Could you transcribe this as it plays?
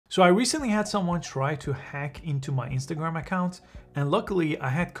So I recently had someone try to hack into my Instagram account, and luckily I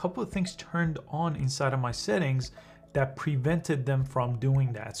had a couple of things turned on inside of my settings that prevented them from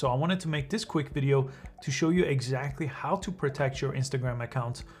doing that. So I wanted to make this quick video to show you exactly how to protect your Instagram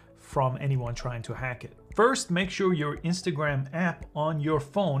account from anyone trying to hack it. First, make sure your Instagram app on your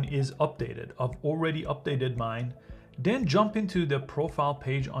phone is updated. I've already updated mine. Then jump into the profile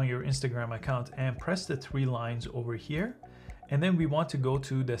page on your Instagram account and press the 3 lines over here. And then we want to go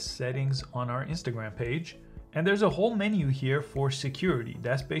to the settings on our Instagram page. And there's a whole menu here for security.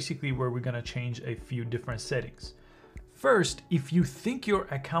 That's basically where we're gonna change a few different settings. First, if you think your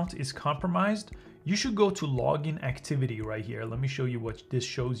account is compromised, you should go to login activity right here. Let me show you what this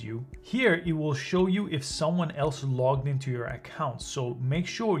shows you. Here, it will show you if someone else logged into your account. So make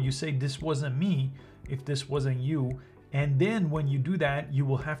sure you say this wasn't me, if this wasn't you. And then when you do that, you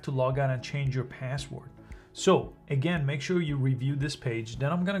will have to log out and change your password. So again, make sure you review this page.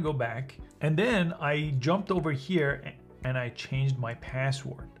 Then I'm gonna go back, and then I jumped over here and I changed my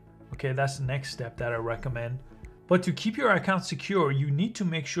password. Okay, that's the next step that I recommend. But to keep your account secure, you need to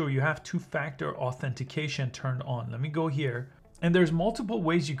make sure you have 2-factor authentication turned on. Let me go here. And there's multiple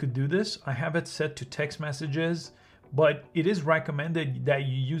ways you could do this. I have it set to text messages, but it is recommended that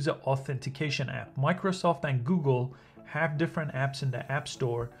you use an authentication app. Microsoft and Google have different apps in the App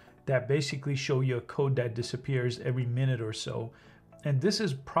Store that basically show you a code that disappears every minute or so. And this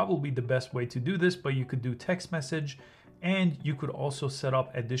is probably the best way to do this, but you could do text message, and you could also set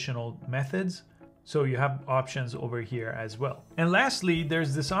up additional methods. So you have options over here as well. And lastly,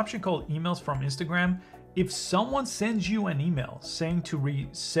 there's this option called emails from Instagram. If someone sends you an email saying to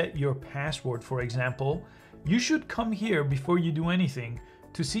reset your password, for example, you should come here before you do anything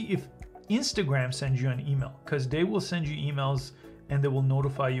to see if Instagram sends you an email, because they will send you emails and they will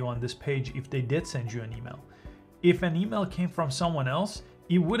notify you on this page if they did send you an email. If an email came from someone else,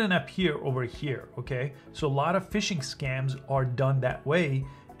 it wouldn't appear over here, okay? So a lot of phishing scams are done that way,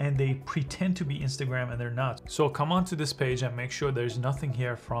 and they pretend to be Instagram and they're not. So come onto this page and make sure there's nothing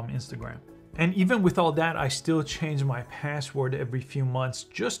here from Instagram. And even with all that, I still change my password every few months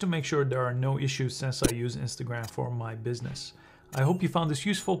just to make sure there are no issues, since I use Instagram for my business. I hope you found this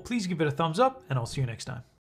useful. Please give it a thumbs up, and I'll see you next time.